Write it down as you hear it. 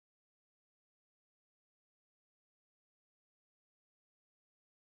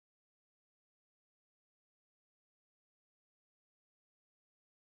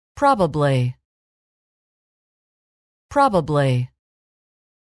Probably. Probably.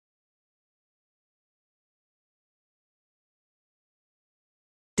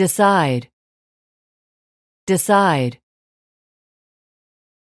 Decide. Decide.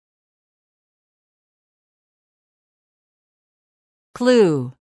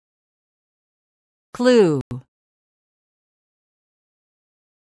 Clue. Clue.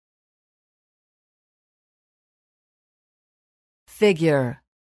 Figure.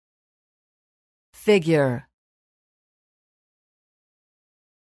 Figure.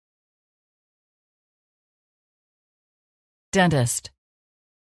 Dentist.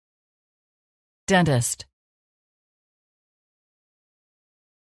 Dentist.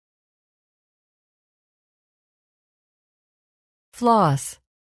 Floss.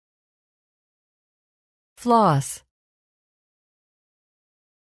 Floss.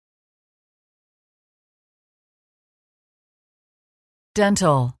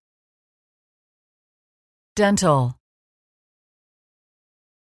 Dental. Dental.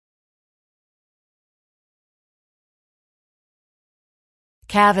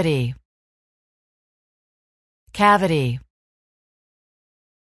 Cavity. Cavity.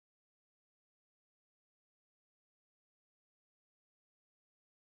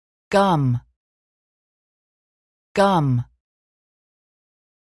 Gum. Gum.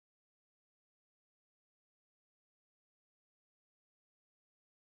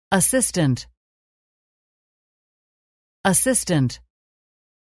 Assistant. Assistant.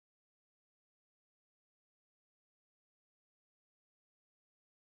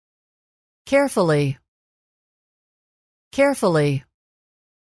 Carefully. Carefully.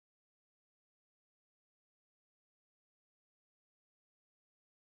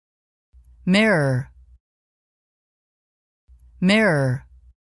 Mirror. Mirror.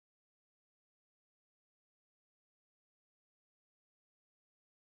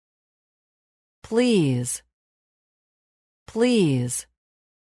 Please. Please.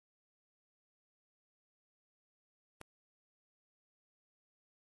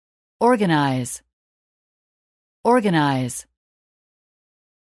 Organize. Organize.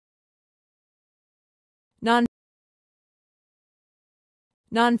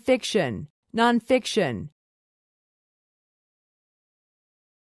 Nonfiction. Nonfiction.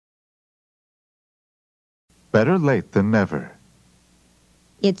 Better late than never.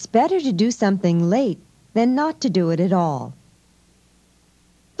 It's better to do something late than not to do it at all.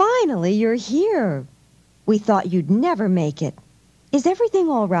 Finally, you're here. We thought you'd never make it. Is everything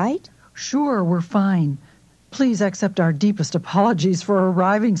all right? Sure, we're fine. Please accept our deepest apologies for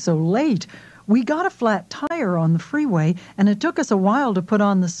arriving so late. We got a flat tire on the freeway, and it took us a while to put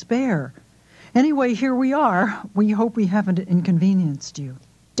on the spare. Anyway, here we are. We hope we haven't inconvenienced you.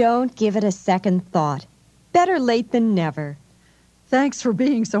 Don't give it a second thought. Better late than never. Thanks for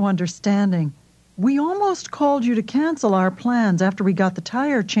being so understanding. We almost called you to cancel our plans after we got the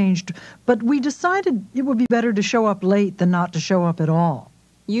tire changed, but we decided it would be better to show up late than not to show up at all.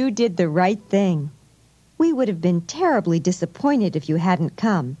 You did the right thing. We would have been terribly disappointed if you hadn't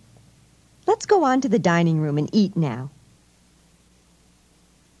come. Let's go on to the dining room and eat now.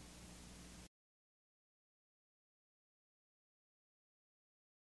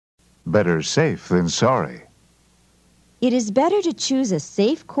 Better safe than sorry. It is better to choose a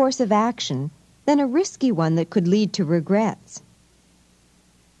safe course of action than a risky one that could lead to regrets.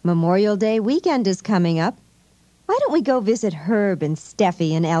 Memorial Day weekend is coming up. Why don't we go visit Herb and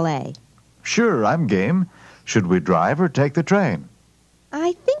Steffi in L.A.? Sure, I'm game. Should we drive or take the train?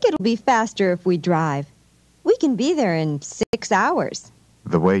 I think it'll be faster if we drive. We can be there in 6 hours.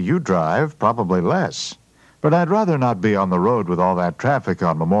 The way you drive, probably less. But I'd rather not be on the road with all that traffic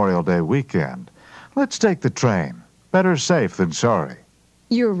on Memorial Day weekend. Let's take the train. Better safe than sorry.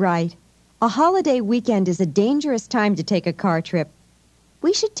 You're right. A holiday weekend is a dangerous time to take a car trip.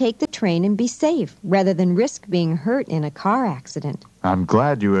 We should take the train and be safe, rather than risk being hurt in a car accident. I'm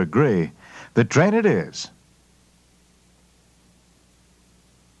glad you agree. The train it is.